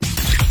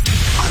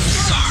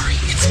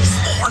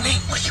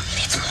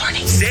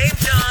Same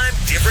time,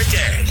 different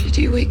day. Did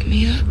you wake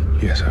me up?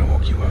 Yes, I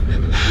woke you up.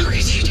 How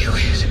could you do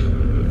it?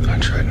 I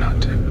tried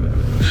not to.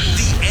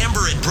 The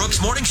Amber and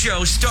Brooks Morning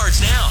Show starts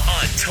now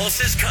on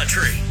Tulsa's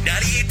Country,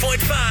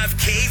 98.5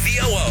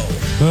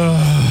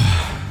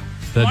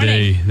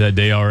 KVOO. That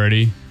day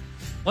already.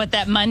 What,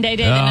 that Monday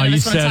day that none of You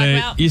us want to said talk it.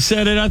 about? You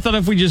said it. I thought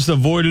if we just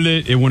avoided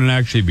it, it wouldn't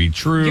actually be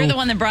true. You're the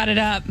one that brought it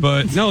up.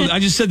 But no, I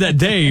just said that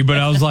day, but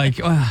I was like,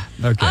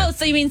 okay. Oh,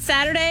 so you mean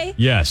Saturday?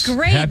 Yes.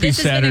 Great. Happy This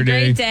has been a Saturday.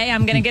 great day.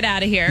 I'm going to get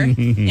out of here.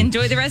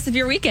 Enjoy the rest of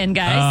your weekend,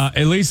 guys.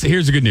 At least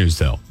here's the good news,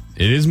 though.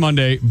 It is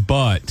Monday,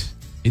 but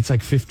it's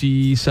like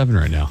 57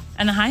 right now.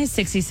 And the high is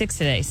 66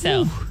 today,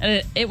 so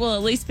it will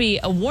at least be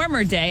a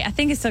warmer day. I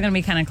think it's still going to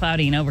be kind of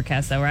cloudy and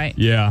overcast, though, right?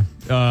 Yeah.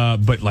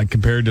 But like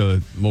compared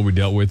to what we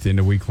dealt with in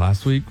the week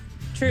last week,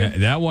 True.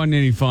 that wasn't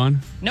any fun.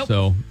 Nope.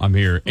 So I'm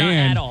here. Not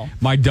and at all.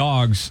 my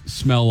dogs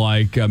smell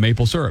like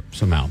maple syrup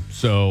somehow.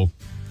 So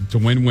it's a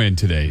win-win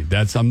today.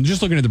 I'm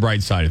just looking at the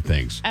bright side of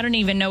things. I don't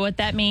even know what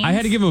that means. I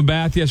had to give them a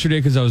bath yesterday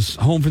because I was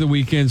home for the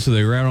weekend, so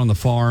they were out on the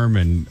farm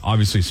and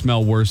obviously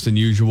smell worse than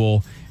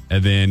usual.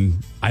 And then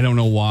I don't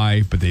know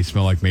why, but they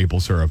smell like maple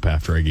syrup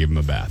after I gave them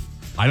a bath.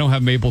 I don't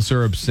have maple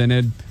syrup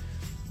scented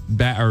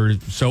or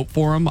soap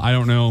for them. I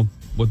don't know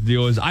what the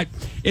deal is.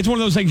 It's one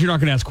of those things you're not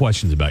going to ask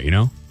questions about, you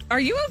know? Are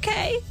you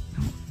okay?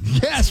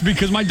 Yes,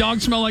 because my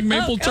dogs smell like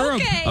maple syrup.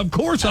 okay. Of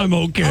course I'm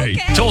okay.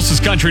 Okay. Tulsa's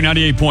Country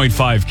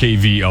 98.5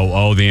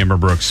 KVOO, the Amber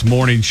Brooks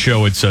Morning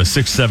Show. It's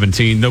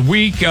 6:17. The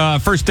week,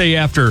 first day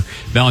after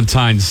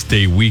Valentine's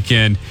Day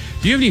weekend.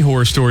 Do you have any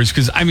horror stories?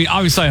 Because, I mean,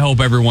 obviously I hope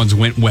everyone's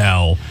went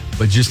well,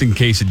 but just in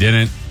case it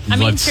didn't,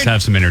 let's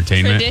have some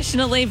entertainment.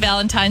 Traditionally,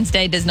 Valentine's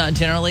Day does not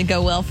generally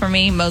go well for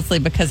me, mostly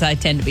because I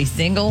tend to be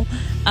single.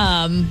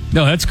 No,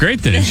 that's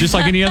great then. It's just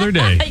like any other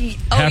day.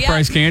 Half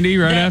price candy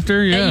right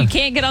after. Yeah. That you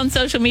can't get on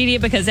social media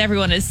because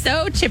everyone is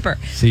so chipper.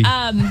 See, so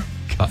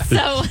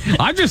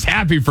I'm just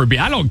happy for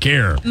I don't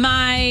care.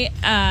 The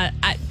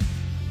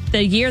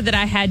year that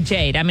I had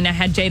Jade, I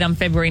had Jade on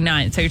February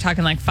 9th. So you're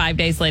talking like 5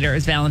 days later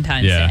is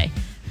Valentine's Day.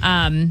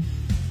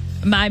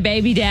 My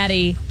baby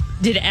daddy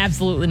did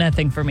absolutely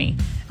nothing for me.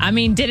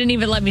 Didn't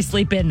even let me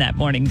sleep in that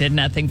morning. Did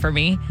nothing for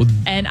me.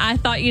 And I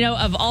thought,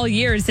 of all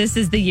years, this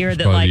is the year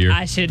that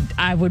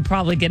I would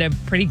probably get a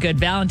pretty good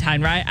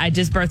Valentine, right? I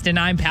just birthed a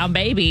 9-pound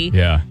baby.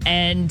 Yeah.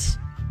 And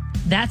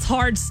that's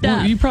hard stuff.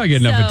 Well, you probably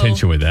get enough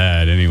attention with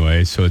that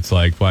anyway. So it's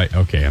like, why?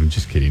 Okay, I'm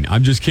just kidding.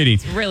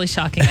 It's really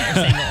shocking that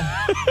you're single.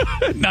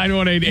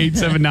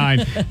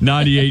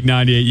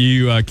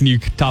 918-879-9898. Can you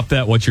top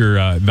that? What's your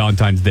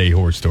Valentine's Day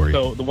horror story?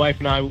 So the wife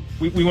and I,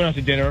 we went out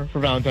to dinner for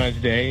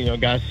Valentine's Day.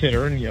 Got a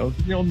sitter, and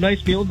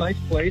nice meal, nice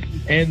place.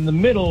 And in the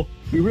middle,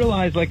 we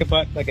realized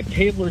about a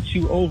table or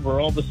two over,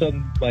 all of a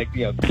sudden, there's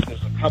a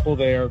couple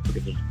there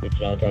because it's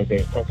Valentine's Day,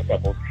 it's tons of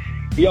couples.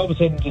 He all of a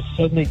sudden just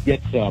suddenly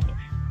gets up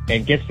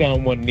and gets down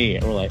on one knee,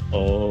 and we're like,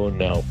 oh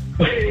no.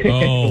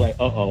 We're like,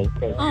 uh-oh.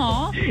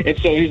 Aww. And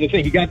so here's the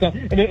thing, he got down,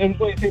 and it was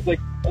one of things like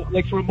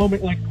for a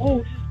moment,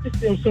 oh,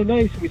 this is so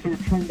nice. And we sort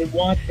of turned and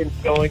watched him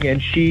going,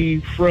 and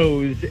she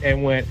froze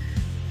and went,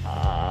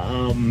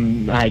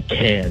 I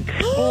can't.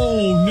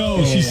 Oh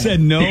no, she said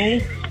no?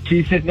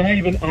 She said, not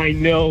even I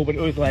know, but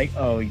it was like,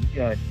 oh,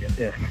 God.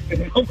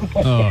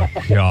 Oh,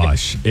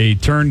 gosh. A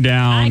turn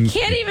down. I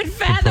can't even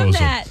fathom proposal.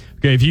 that.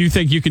 Okay, if you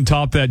think you can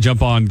top that,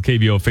 jump on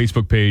KVO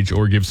Facebook page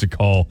or give us a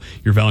call.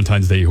 Your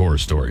Valentine's Day horror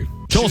story.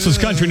 Tulsa's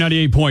Country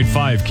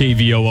 98.5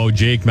 KVOO.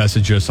 Jake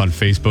messaged us on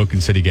Facebook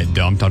and said he got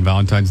dumped on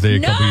Valentine's Day a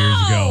couple years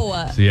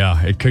ago. So,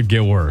 yeah, it could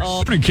get worse.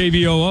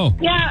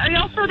 KVOO. Yeah, are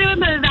y'all still doing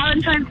the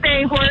Valentine's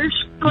Day horror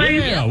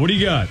stories? Yeah, what do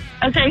you got?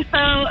 Okay, so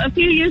a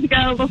few years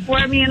ago,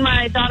 before me and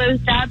my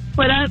daughter's dad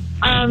split up,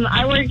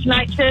 I worked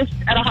night shift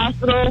at a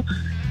hospital,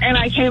 and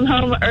I came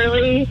home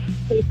early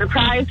to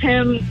surprise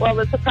him. Well,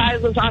 the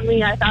surprise was on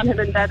me. I found him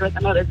in bed with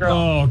another girl.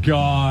 Oh,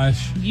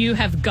 gosh. You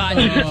have got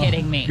to be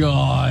kidding me.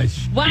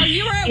 Gosh. While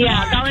you were at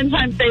Yeah, work.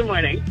 Valentine's Day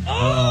morning.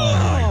 Oh,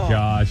 my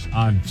gosh.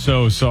 I'm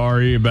so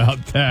sorry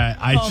about that.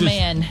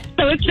 Man.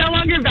 So it's no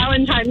longer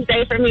Valentine's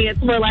Day for me.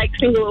 It's more like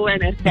Single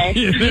Awareness Day.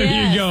 There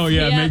you go.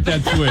 Yeah, make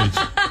that switch.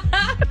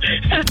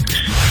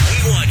 We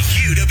want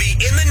you to be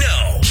in the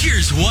know.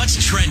 Here's what's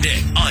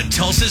trending on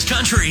Tulsa's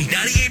Country,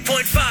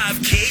 98.5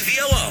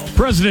 KVOO.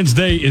 President's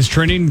Day is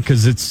trending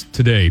because it's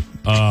today.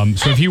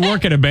 So if you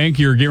work at a bank,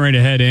 you're getting ready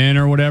to head in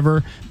or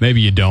whatever,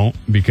 maybe you don't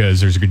because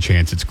there's a good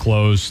chance it's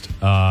closed.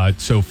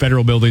 So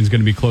federal building is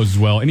going to be closed as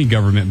well. Any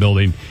government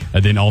building,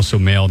 then also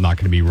mail not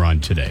going to be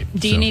run today.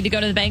 Do you need to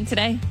go to the bank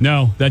today?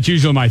 No, that's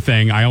usually my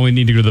thing. I only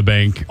need to go to the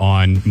bank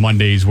on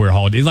Mondays where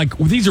holidays,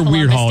 these are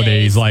weird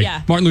holidays,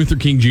 Martin Luther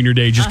King Jr.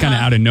 Day, just kind of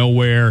out of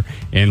nowhere,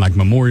 and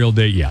Memorial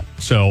Day. Yeah.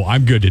 So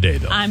I'm good today,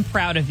 though. I'm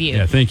proud of you.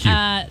 Yeah, thank you.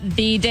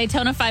 The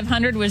Daytona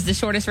 500 was the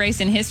shortest race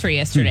in history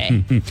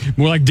yesterday.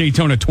 More like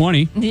Daytona 20.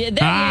 Yeah,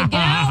 there you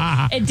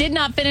go. It did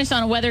not finish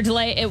on a weather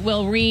delay. It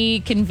will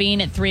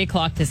reconvene at 3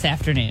 o'clock this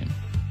afternoon.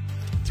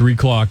 3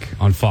 o'clock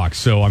on Fox.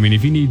 So,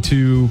 if you need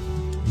to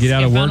get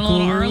out of work a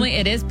little early,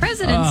 it is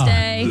President's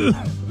Day.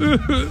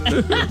 Getting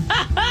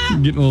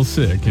a little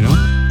sick,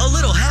 A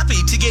little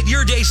happy to get get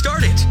your day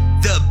started.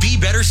 The Be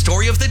Better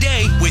Story of the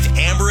Day with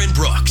Amber and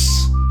Brooks.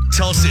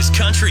 Tulsa's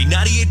Country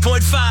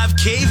 98.5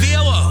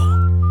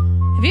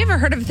 KVOO. Have you ever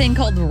heard of a thing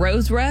called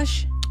Rose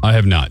Rush? I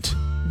have not.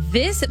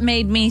 This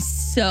made me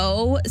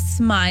so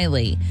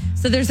smiley.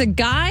 So there's a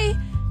guy,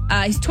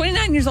 he's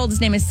 29 years old.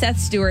 His name is Seth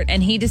Stewart,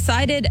 and he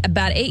decided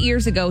about 8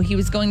 years ago he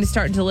was going to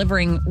start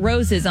delivering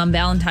roses on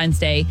Valentine's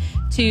Day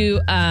to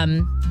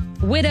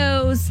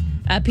widows,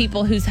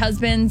 people whose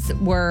husbands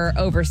were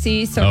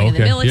overseas, serving in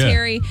the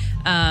military,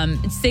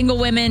 single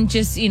women,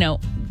 just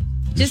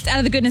out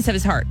of the goodness of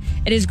his heart.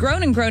 It has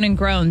grown and grown and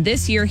grown.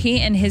 This year, he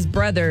and his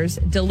brothers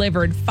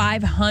delivered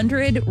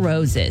 500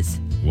 roses.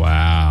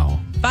 Wow.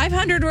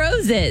 500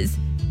 roses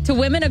to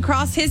women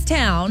across his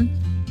town.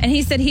 And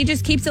he said he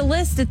just keeps a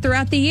list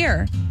throughout the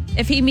year.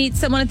 If he meets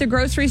someone at the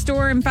grocery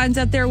store and finds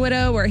out they're a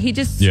widow, or he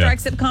just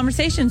strikes up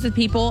conversations with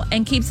people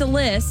and keeps a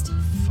list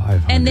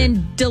 500. and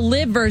then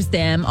delivers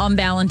them on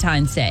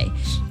Valentine's Day.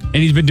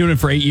 And he's been doing it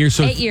for 8 years.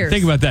 So 8 years.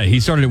 Think about that. He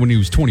started it when he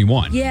was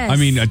 21. Yes. I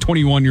mean, a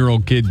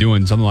 21-year-old kid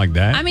doing something like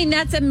that. I mean,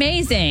 that's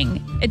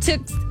amazing. It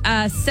took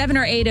 7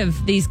 or 8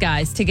 of these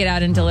guys to get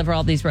out and deliver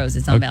all these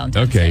roses on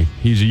Valentine's Day. Okay.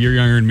 He's a year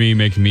younger than me,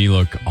 making me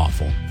look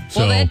awful.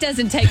 Well, that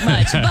doesn't take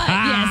much, but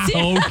yes.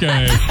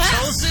 Okay.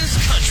 Tulsa's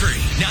Country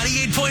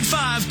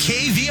 98.5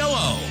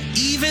 KVOO.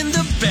 Even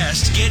the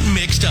best get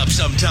mixed up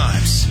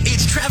sometimes.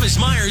 It's Travis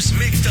Meyer's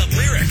Mixed Up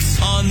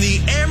Lyrics on the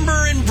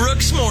Amber and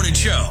Brooks Morning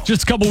Show.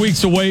 Just a couple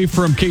weeks away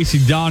from Casey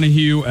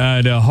Donahue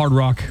at Hard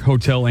Rock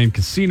Hotel and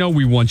Casino.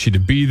 We want you to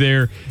be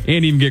there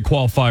and even get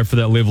qualified for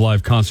that Live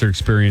Live concert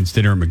experience,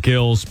 dinner at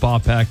McGill's, spa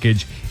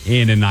package,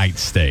 and a night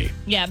stay.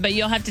 Yeah, but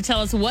you'll have to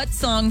tell us what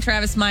song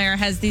Travis Meyer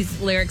has these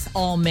lyrics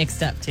all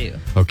mixed up to.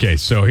 Okay,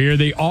 so here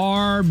they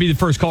are. Be the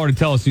first caller to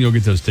tell us, and you'll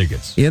get those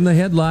tickets. In the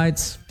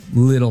headlights,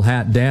 little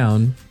hat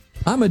down.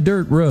 I'm a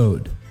dirt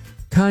road.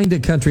 Kinda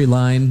country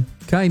line,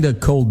 kinda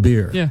cold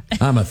beer. Yeah.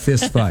 I'm a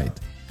fist fight.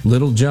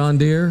 Little John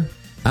Deere,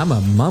 I'm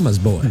a mama's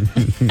boy.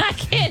 I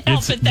can't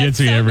help it. That's Gets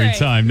me so every great.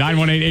 time.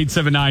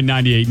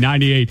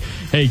 918-879-9898.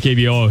 Hey,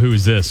 KBO, who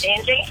is this?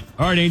 Angie,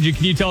 All right, Angie,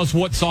 can you tell us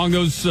what song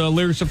those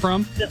lyrics are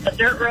from? the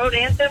Dirt Road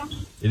Anthem.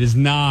 It is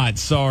not.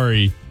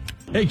 Sorry.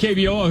 Hey,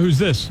 KBO, who's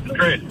this?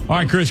 Chris, All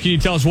right, Chris, can you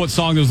tell us what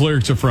song those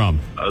lyrics are from?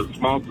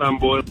 Small Town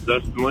Boy,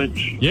 Dustin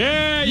Lynch.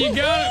 Yeah, you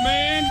got it,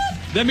 man.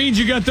 That means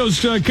you got those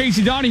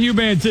Casey Donahue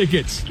band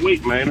tickets.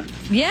 Sweet, man.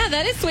 Yeah,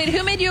 that is sweet.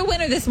 Who made you a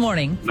winner this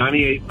morning?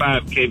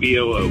 98.5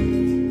 KBOO.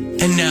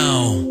 And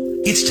now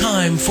it's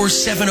time for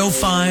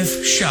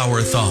 7:05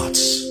 Shower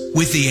Thoughts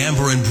with the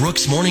Amber and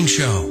Brooks Morning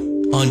Show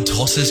on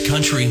Tulsa's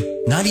Country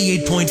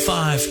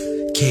 98.5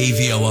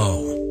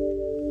 KVOO.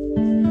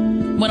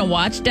 When a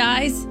watch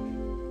dies,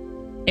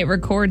 it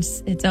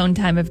records its own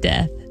time of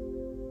death.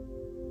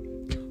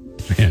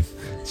 Man,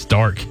 it's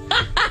dark.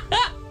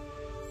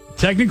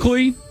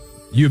 Technically,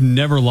 you've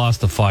never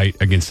lost a fight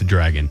against a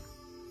dragon.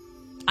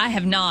 I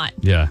have not.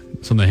 Yeah,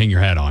 something to hang your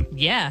hat on.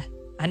 Yeah,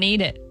 I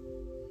need it.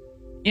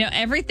 You know,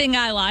 everything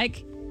I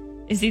like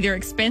is either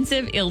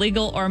expensive,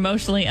 illegal, or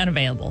emotionally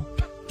unavailable.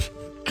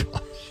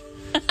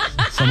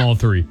 Some all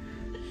three.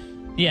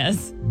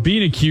 Yes.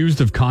 Being accused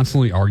of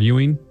constantly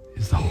arguing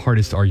is the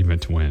hardest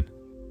argument to win.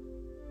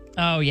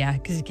 Oh, yeah,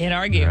 because you can't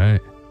argue. Right.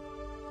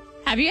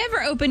 Have you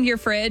ever opened your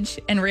fridge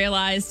and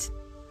realized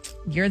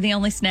you're the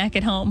only snack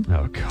at home?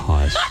 Oh,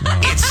 gosh. No.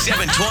 It's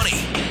 7:20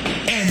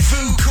 and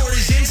Food Court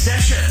is in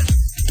session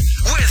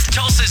with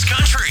Tulsa's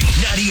Country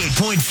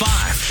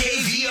 98.5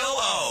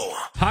 KVOO.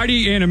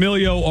 Heidi and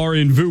Emilio are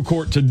in VU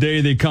Court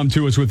today. They come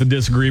to us with a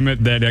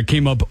disagreement that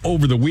came up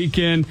over the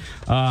weekend.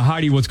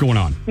 Heidi, what's going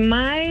on?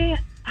 My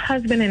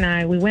husband and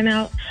I, we went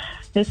out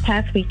this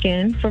past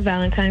weekend for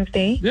Valentine's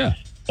Day. Yeah.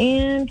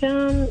 And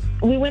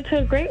we went to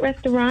a great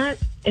restaurant,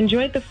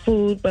 enjoyed the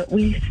food, but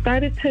we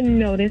started to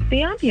notice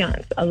the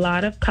ambiance. A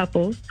lot of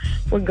couples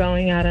were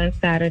going out on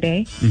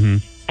Saturday. Mm-hmm.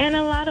 And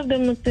a lot of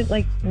them looked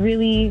like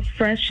really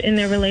fresh in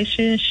their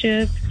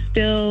relationship,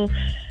 still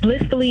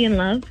blissfully in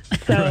love.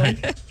 So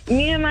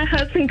me and my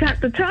husband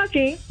got to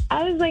talking.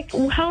 I was like,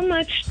 how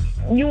much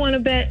you want to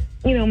bet,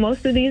 you know,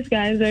 most of these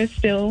guys are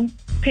still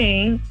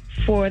paying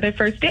for their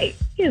first date?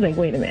 He was like,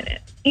 wait a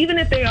minute. Even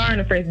if they are on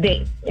a first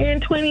date, you're in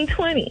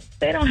 2020.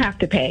 They don't have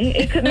to pay.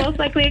 It could most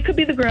likely, it could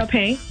be the girl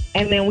paying.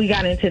 And then we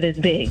got into this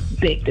big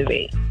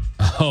debate.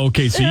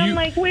 Okay, so And I'm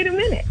like, wait a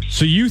minute.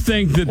 So you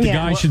think that the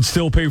guy should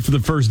still pay for the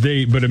first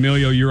date, but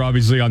Emilio, you're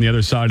obviously on the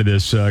other side of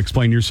this.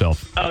 Explain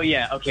yourself. Oh,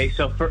 yeah. Okay.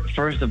 So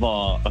first of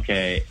all,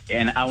 okay,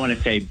 and I want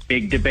to say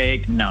big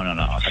debate. No.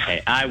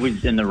 Okay. I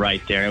was in the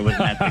right there. It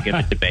wasn't that big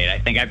of a debate. I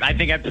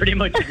think I pretty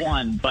much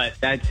won, but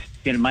that's,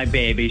 you know, my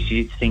baby.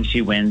 She thinks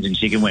she wins and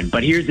she can win.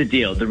 But here's the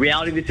deal. The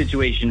reality of the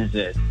situation is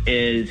this,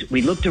 is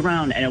we looked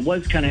around and it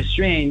was kind of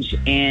strange.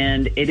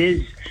 And it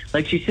is,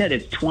 like she said,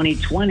 it's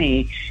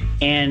 2020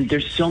 and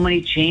there's so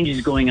many changes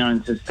going on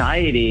in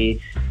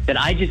society that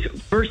I just,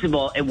 first of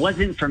all, it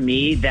wasn't for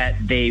me that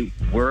they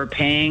were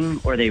paying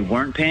or they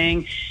weren't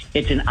paying.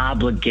 It's an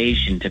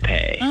obligation to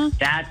pay.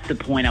 That's the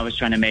point I was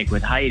trying to make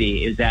with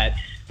Heidi, is that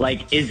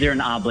Like, is there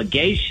an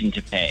obligation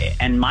to pay?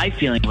 And my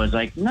feeling was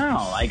like, no.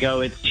 I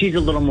go, she's a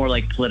little more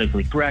like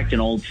politically correct and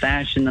old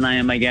fashioned than I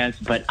am, I guess.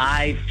 But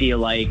I feel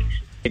like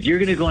if you're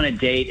going to go on a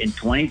date in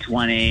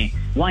 2020,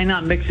 why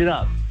not mix it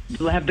up?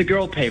 Have the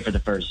girl pay for the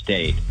first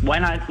date. Why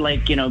not,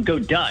 go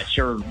Dutch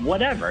or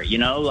whatever,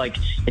 Like,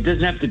 it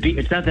doesn't have to be,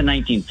 it's not the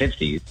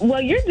 1950s.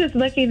 Well, you're just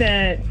lucky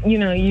that,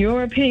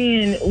 your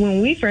opinion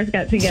when we first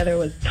got together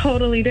was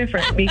totally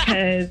different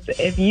because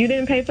if you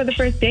didn't pay for the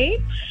first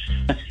date,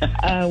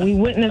 we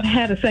wouldn't have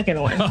had a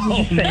second one.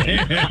 Oh,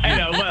 man. I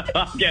know.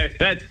 Well, okay,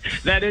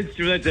 that is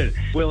true. That's it.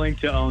 Willing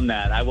to own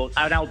that.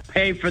 I'll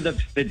pay for the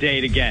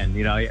date again.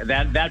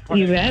 That part.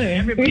 You better.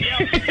 Everybody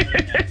else.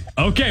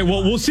 Okay,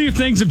 well, we'll see if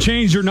things have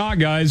changed or not,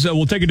 guys.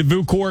 We'll take it to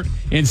VU Court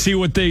and see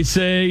what they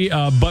say,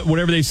 but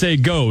whatever they say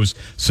goes.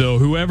 So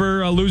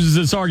whoever loses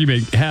this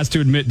argument has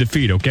to admit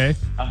defeat, okay?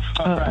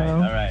 All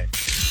right.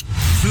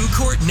 VU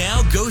Court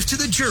now goes to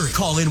the jury.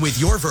 Call in with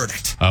your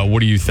verdict. What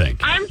do you think?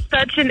 I'm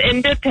such an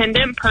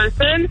independent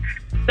person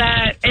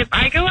that if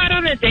I go out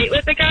on a date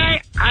with a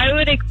guy, I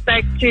would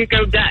expect to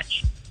go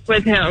Dutch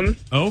with him.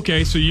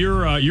 Okay, so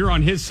you're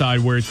on his side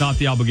where it's not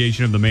the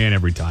obligation of the man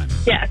every time.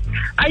 Yes.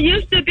 I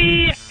used to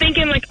be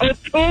thinking like old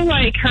school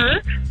like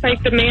her,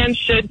 like the man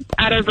should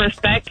out of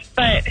respect,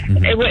 but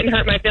it wouldn't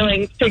hurt my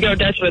feelings to go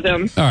Dutch with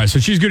him. All right, so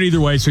she's good either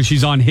way, so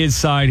she's on his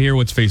side here.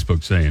 What's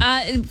Facebook saying?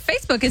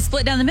 Facebook is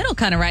split down the middle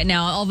kind of right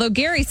now, although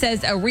Gary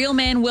says a real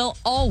man will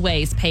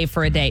always pay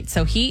for a date,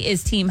 so he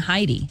is Team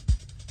Heidi.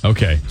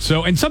 Okay,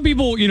 so, and some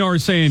people, are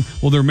saying,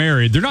 well, they're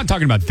married. They're not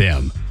talking about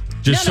them.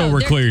 Just so we're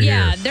clear here.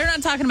 Yeah, they're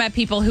not talking about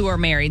people who are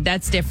married.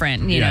 That's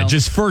different, you know.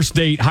 Just first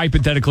date,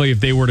 hypothetically,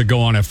 if they were to go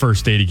on a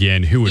first date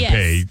again, who would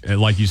pay,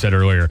 like you said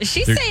earlier?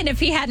 She's saying if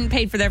he hadn't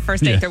paid for their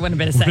first date, there wouldn't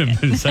have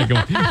been a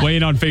second. Weigh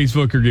in on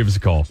Facebook or give us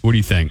a call. What do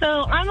you think?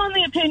 So I'm on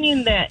the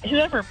opinion that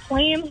whoever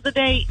plans the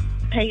date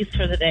pays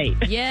for the date.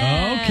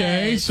 Yeah.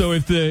 Okay, so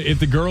if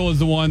the girl is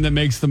the one that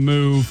makes the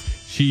move,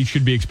 she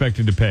should be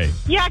expected to pay.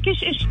 Yeah,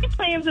 because if she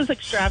plans this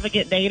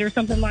extravagant date or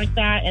something like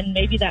that, and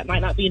maybe that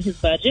might not be in his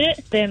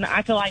budget, then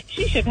I feel like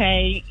she should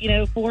pay,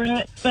 for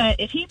it. But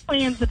if he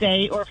plans the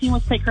date, or if he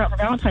wants to take her out for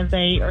Valentine's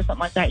Day or something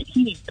like that,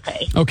 he needs to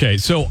pay. Okay,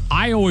 so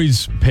I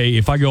always pay.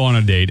 If I go on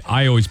a date,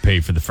 I always pay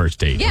for the first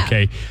date,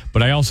 okay?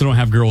 But I also don't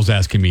have girls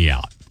asking me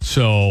out.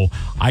 So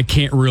I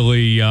can't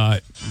really,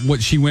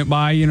 what she went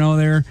by,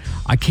 there,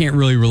 I can't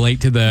really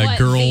relate to the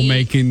girl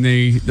making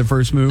the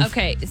first move.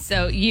 Okay,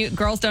 so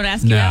girls don't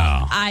ask you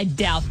out? I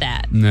doubt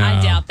that. No.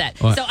 I doubt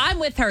that. What? So I'm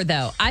with her,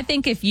 though. I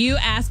think if you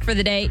ask for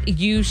the date,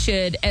 you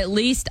should at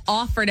least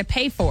offer to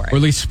pay for it. Or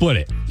at least split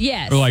it.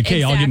 Yes. Or like,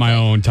 hey, I'll get my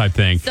own type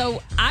thing.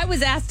 So I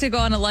was asked to go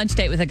on a lunch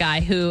date with a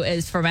guy who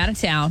is from out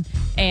of town.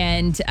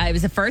 And it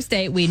was a first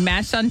date. We'd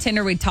matched on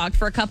Tinder. We'd talked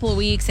for a couple of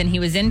weeks. And he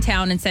was in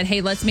town and said,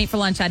 hey, let's meet for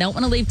lunch. I don't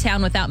want to leave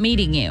town without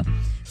meeting you.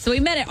 So we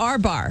met at our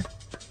bar.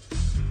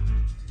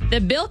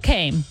 The bill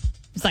came.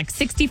 It was like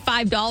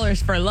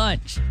 $65 for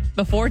lunch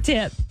before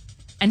tip.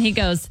 And he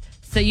goes,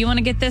 so you want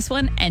to get this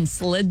one? And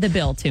slid the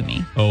bill to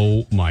me.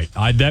 Oh, my.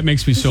 That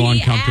makes me so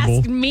uncomfortable. He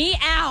asked me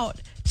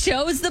out,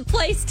 chose the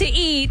place to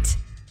eat,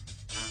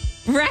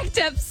 racked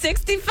up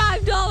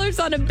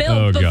 $65 on a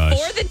bill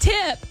before the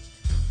tip.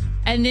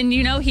 And then,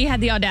 he had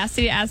the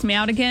audacity to ask me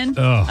out again.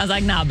 I was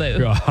like, nah, boo.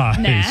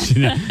 Gosh.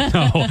 Nah.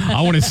 No,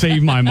 I want to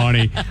save my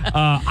money.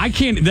 I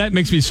can't, that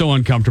makes me so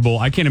uncomfortable.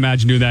 I can't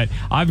imagine doing that.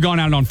 I've gone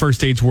out on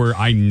first dates where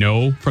I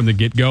know from the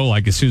get-go,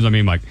 like as soon as I'm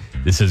in, like,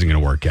 this isn't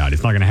going to work out.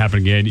 It's not going to happen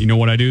again. You know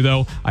what I do,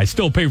 though? I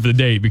still pay for the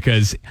date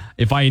because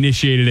if I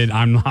initiated it,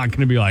 I'm not going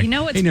to be like, you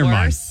know what's hey, never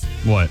worse?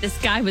 Mind. What? This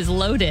guy was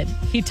loaded.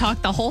 He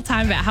talked the whole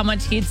time about how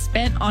much he'd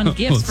spent on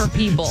gifts for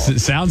people.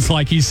 Sounds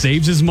like he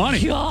saves his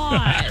money.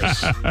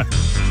 Gosh.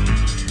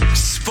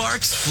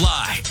 Sparks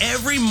fly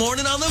every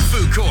morning on the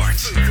VU Court.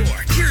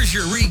 Here's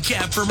your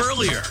recap from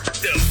earlier.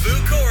 The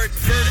VU Court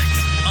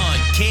verdict on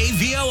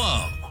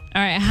KVOO.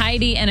 All right,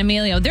 Heidi and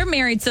Emilio, they're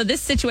married, so this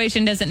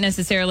situation doesn't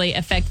necessarily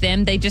affect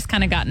them. They just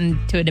kind of got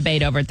into a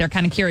debate over it. They're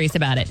kind of curious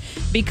about it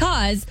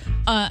because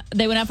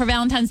they went out for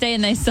Valentine's Day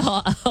and they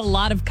saw a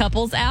lot of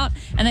couples out,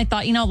 and they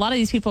thought, a lot of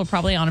these people are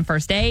probably on a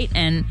first date,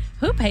 and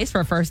who pays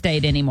for a first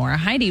date anymore?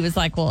 Heidi was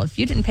like, well, if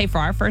you didn't pay for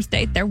our first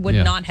date, there would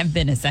not have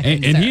been a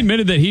second. And he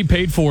admitted that he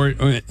paid for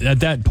it at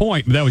that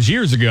point. That was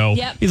years ago.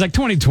 Yep. He's like,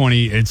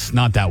 2020, it's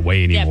not that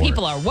way anymore. Yeah,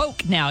 people are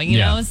woke now, you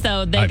know,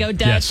 so they go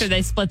Dutch or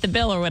they split the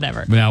bill or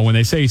whatever. Now, when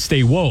they say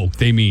stay woke,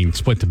 they mean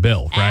split the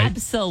bill, right?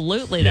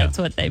 Absolutely, that's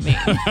what they mean.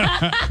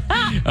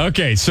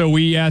 Okay, so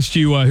we asked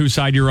you whose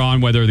side you're on,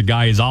 whether the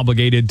guy is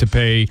obligated to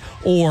pay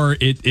or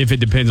if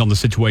it depends on the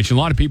situation. A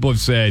lot of people have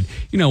said,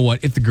 you know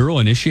what, if the girl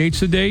initiates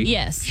the date,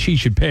 yes, she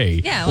should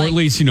pay. Yeah, or at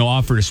least,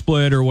 offer to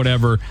split or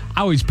whatever.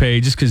 I always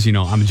pay just because,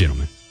 I'm a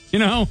gentleman.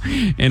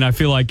 And I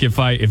feel like if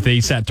they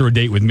sat through a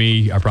date with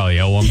me, I probably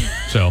owe them.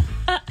 So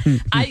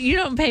you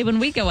don't pay when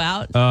we go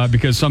out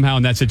because somehow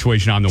in that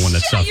situation I'm the one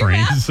that's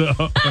suffering. So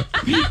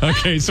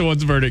okay, so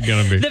what's the verdict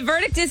gonna be? The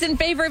verdict is in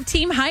favor of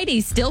Team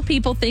Heidi. Still,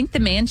 people think the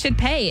man should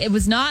pay. It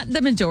was not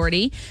the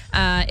majority.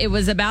 It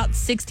was about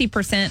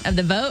 60% of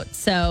the vote.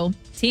 So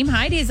Team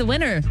Heidi is a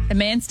winner. The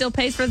man still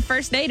pays for the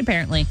first date,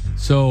 apparently.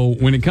 So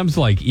when it comes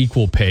to like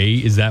equal pay,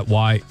 is that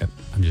why?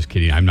 I'm just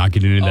kidding. I'm not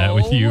getting into that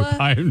with you.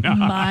 I'm not.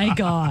 My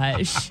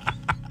gosh.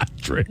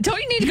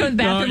 Don't you need to go to the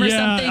bathroom or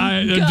something?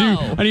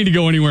 I need to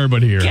go anywhere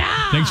but here.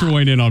 God. Thanks for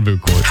weighing in on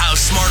Boot Court. How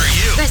smart are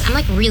you? Guys, I'm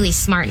like really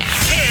smart now.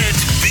 Can't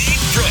beat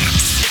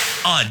Brooks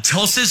on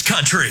Tulsa's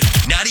Country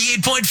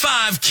 98.5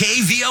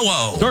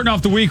 KVOO. Starting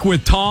off the week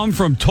with Tom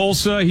from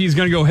Tulsa. He's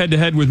going to go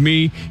head-to-head with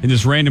me in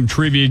this random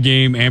trivia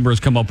game. Amber has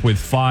come up with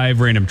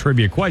 5 random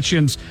trivia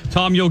questions.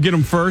 Tom, you'll get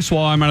them first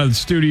while I'm out of the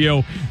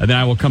studio, and then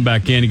I will come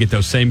back in and get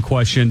those same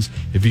questions.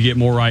 If you get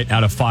more right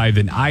out of 5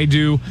 than I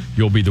do,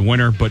 you'll be the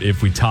winner. But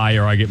if we tie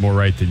or I get more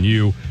right than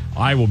you,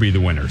 I will be the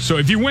winner. So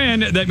if you win,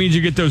 that means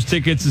you get those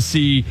tickets to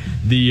see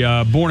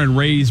the Born and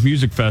Raised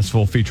Music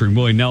Festival featuring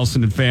Willie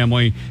Nelson and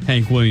family,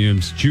 Hank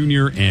Williams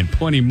Jr., and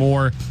plenty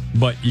more.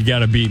 But you got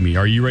to beat me.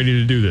 Are you ready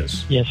to do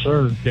this? Yes,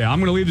 sir. Yeah, I'm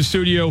going to leave the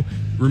studio.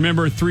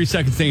 Remember, 3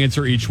 seconds to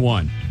answer each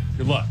one.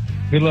 Good luck.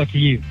 Good luck to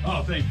you.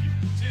 Oh, thank you.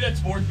 See that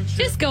sportsmanship?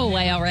 Just go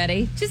away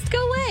already. Just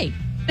go away.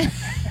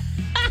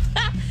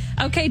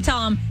 Okay,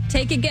 Tom,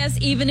 take a guess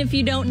even if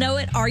you don't know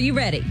it. Are you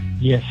ready?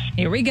 Yes.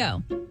 Here we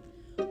go.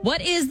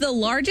 What is the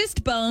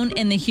largest bone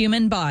in the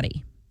human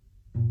body?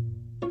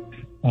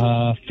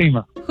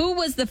 Femur. Who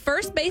was the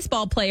first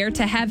baseball player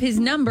to have his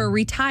number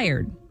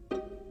retired?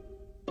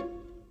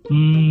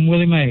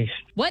 Willie Mays.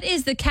 What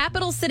is the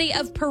capital city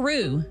of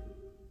Peru?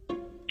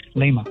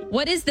 Lima.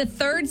 What is the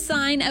third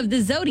sign of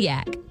the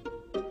zodiac?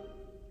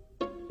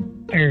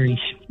 Aries.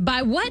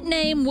 By what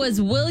name was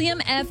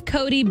William F.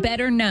 Cody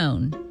better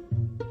known?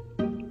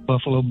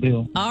 Buffalo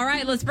Bill. All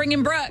right, let's bring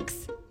in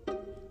Brooks.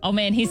 Oh,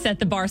 man, he set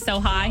the bar so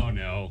high. Oh,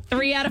 no.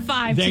 3 out of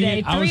 5 Dang today.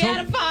 it. 3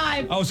 out of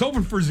 5. I was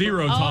hoping for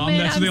 0, Tom. man,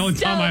 That's I'm the only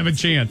time I have a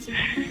chance.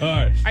 All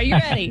right. Are you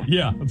ready?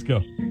 Yeah, let's go.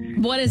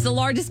 What is the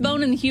largest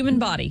bone in the human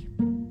body?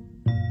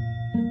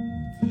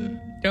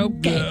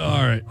 Okay.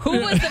 All right. Who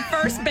was the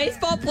first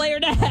baseball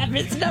player to have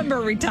its number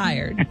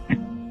retired?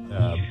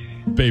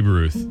 Babe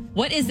Ruth.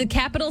 What is the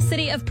capital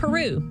city of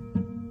Peru?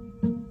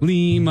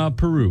 Lima,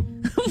 Peru.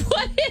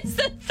 What is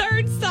the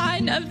third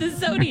sign of the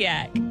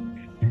zodiac?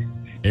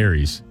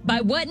 Aries.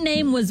 By what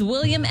name was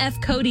William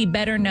F. Cody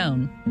better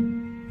known?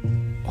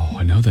 Oh,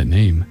 I know that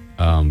name.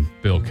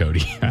 Bill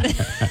Cody.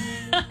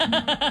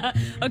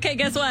 Okay,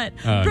 guess what?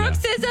 Oh,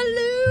 Brooks is a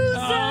loser.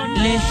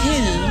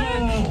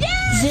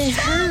 Yes,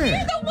 Tom,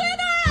 you're the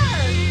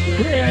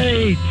winner.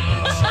 Great.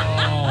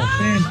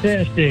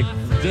 Fantastic.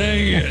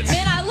 Dang it.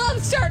 Man, I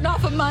love starting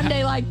off a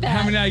Monday like that.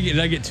 How many did I get?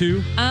 Did I get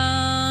 2?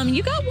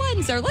 You got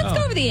 1, sir. Let's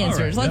go over the all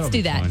answers. right. Let's That'll do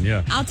be that. fun,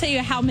 yeah. I'll tell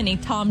you how many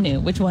Tom knew,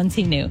 which ones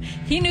he knew.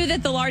 He knew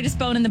that the largest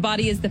bone in the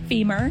body is the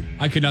femur.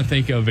 I could not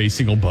think of a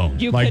single bone.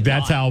 You like, could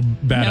that's not. how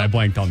bad I Nope.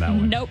 blanked on that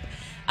one. Nope.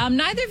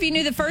 Neither of you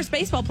knew the first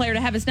baseball player to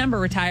have his number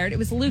retired. It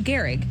was Lou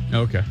Gehrig.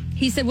 Okay.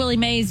 He said Willie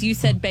Mays. You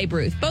said Babe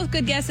Ruth. Both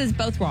good guesses,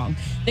 both wrong.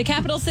 The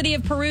capital city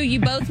of Peru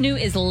you both knew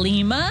is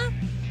Lima.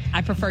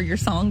 I prefer your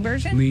song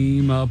version.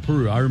 Lima,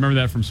 Peru. I remember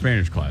that from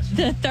Spanish class.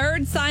 The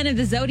third sign of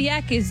the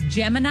zodiac is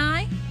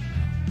Gemini.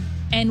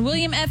 And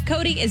William F.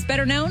 Cody is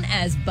better known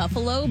as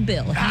Buffalo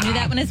Bill. He knew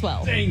that one as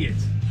well. Dang it.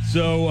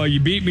 So you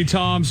beat me,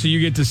 Tom, so you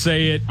get to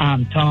say it.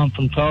 I'm Tom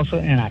from Tulsa,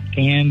 and I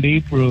can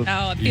be proved.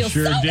 Oh, it You feels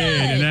sure so did.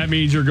 good. And that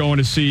means you're going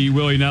to see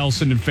Willie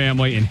Nelson and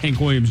family and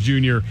Hank Williams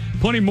Jr.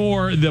 Plenty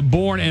more, the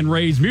Born and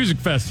Raised Music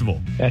Festival.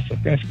 That's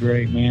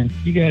great, man.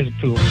 You guys are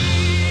cool.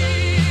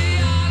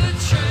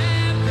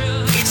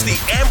 It's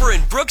the Amber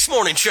and Brooks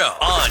Morning Show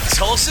on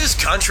Tulsa's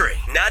Country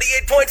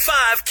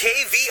 98.5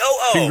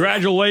 KVOO.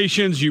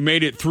 Congratulations, you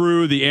made it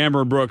through the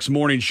Amber and Brooks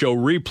Morning Show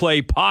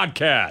replay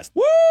podcast.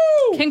 Woo!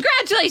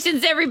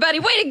 Congratulations, everybody.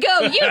 Way to go.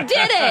 You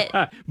did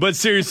it. But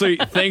seriously,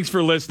 thanks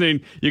for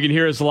listening. You can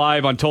hear us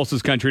live on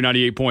Tulsa's Country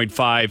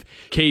 98.5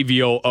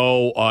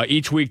 KVOO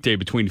each weekday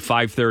between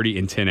 5:30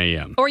 and 10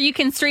 a.m. Or you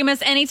can stream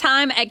us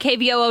anytime at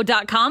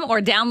kvoo.com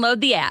or download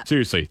the app.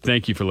 Seriously,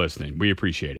 thank you for listening. We appreciate it.